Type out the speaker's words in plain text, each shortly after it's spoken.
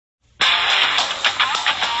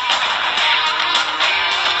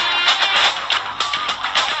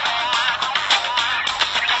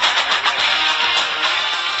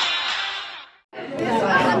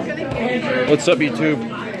What's up, YouTube?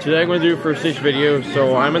 Today I'm going to do a first stage video.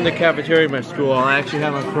 So I'm in the cafeteria of my school. I actually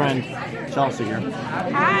have my friend Chelsea here.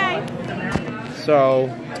 Hi. So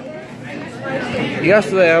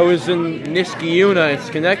yesterday I was in Niskayuna in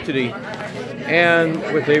Schenectady, and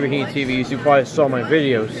with Abraham TVs, you probably saw my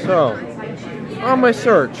videos. So on my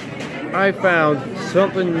search, I found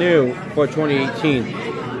something new for 2018,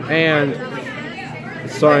 and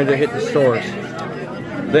it's starting to hit the stores.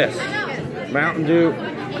 This Mountain Dew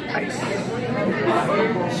Ice.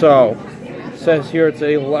 So it says here it's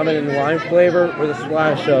a lemon and lime flavor with a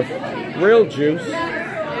splash of real juice.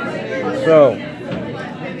 So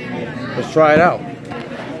let's try it out.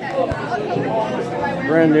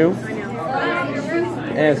 Brand new,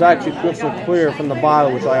 and it's actually crystal clear from the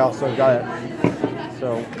bottle, which I also got it.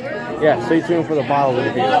 So yeah, stay tuned for the bottle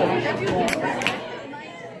review.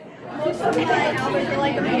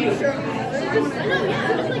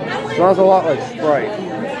 Smells a lot like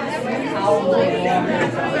Sprite.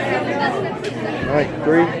 Alright,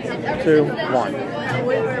 3, 2, 1.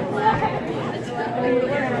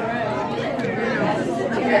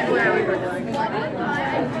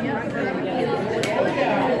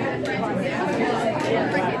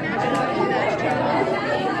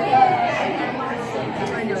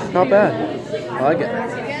 Not bad. I like it.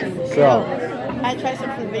 So, I try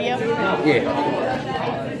some for the video. yeah.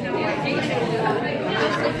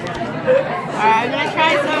 Alright, I'm gonna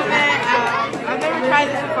try some of it. I've never tried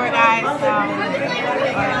this before, guys.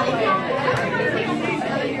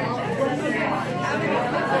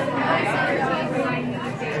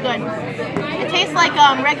 It's good. It tastes like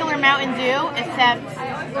regular Mountain Dew, except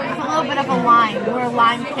it's a little bit of a lime. More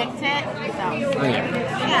lime kicked it. So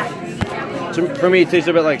yeah. So for me, it tastes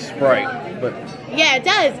a bit like Sprite, but Yeah, it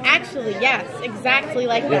does actually. Yes, exactly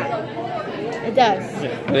like that. It does.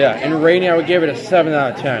 yeah. And rating, I would give it a 7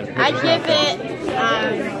 out of 10. I'll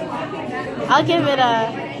give it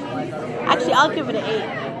an 8.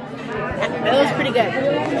 It was pretty good.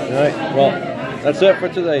 Alright, well, that's it for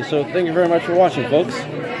today. So thank you very much for watching, folks.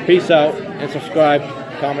 Peace out, and subscribe,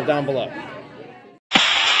 comment down below.